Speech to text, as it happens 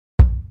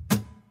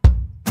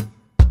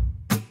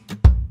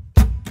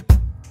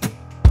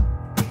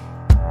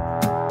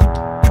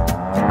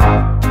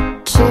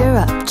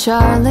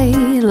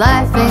Charlie,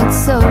 life ain't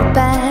so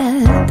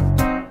bad.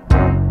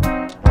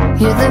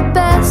 You're the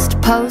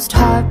best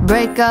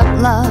post-heartbreak-up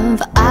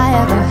love I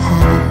ever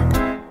had.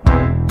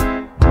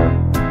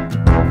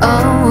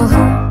 Oh,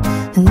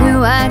 I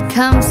knew I'd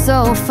come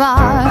so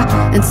far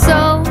and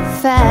so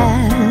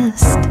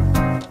fast.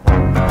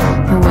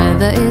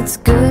 Whether it's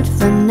good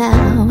for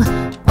now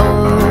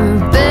or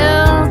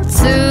built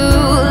to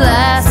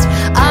last,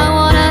 I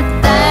wanna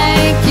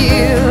thank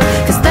you,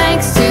 'cause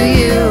thanks to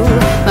you,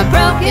 my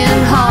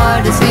broken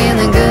heart is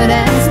feeling good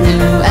as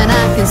new. And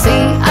I can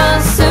see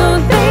I'll soon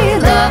be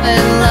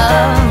loving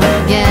love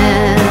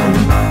again.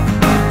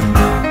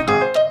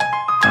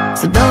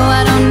 So though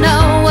I don't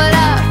know what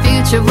our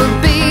future will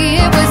be,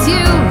 it was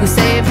you who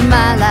saved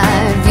my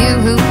life, you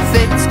who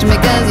fixed me,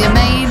 'cause you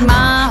made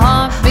my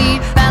heart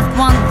beat fast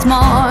once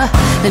more.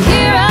 And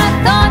here I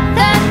thought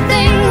that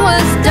thing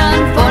was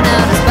done for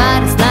now,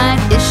 despite a slight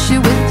issue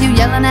with you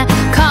yelling at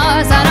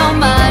cars. I don't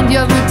mind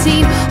your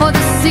routine or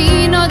the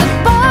scene or the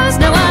bars.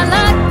 No, I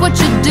like what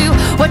you do,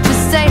 what you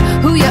say,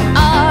 who you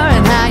are,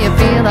 and how you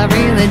feel. I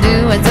really do,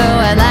 and so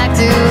I'd like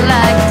to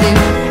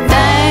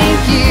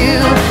thank you,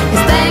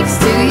 'cause thanks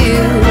to you,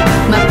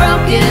 my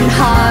broken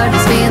heart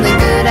is feeling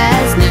good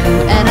as new.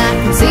 And I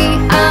can see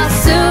I'll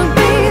soon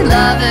be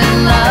loving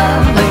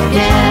love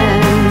again.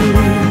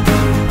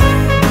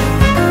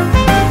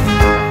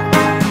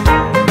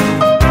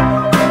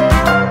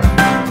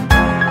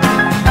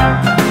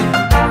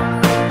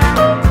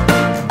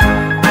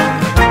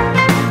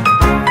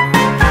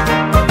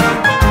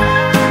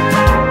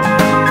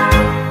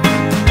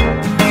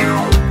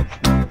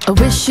 I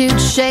wish you'd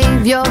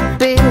shave your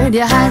beard,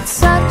 you had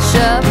such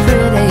a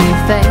pretty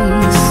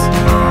face.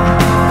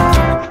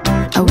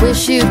 I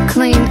wish you'd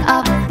clean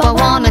up, I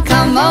wanna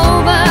come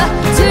over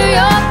to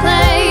your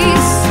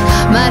place.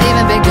 Might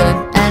even be good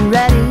and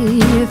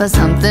ready for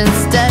something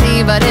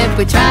steady, but if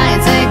we try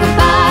and say goodbye,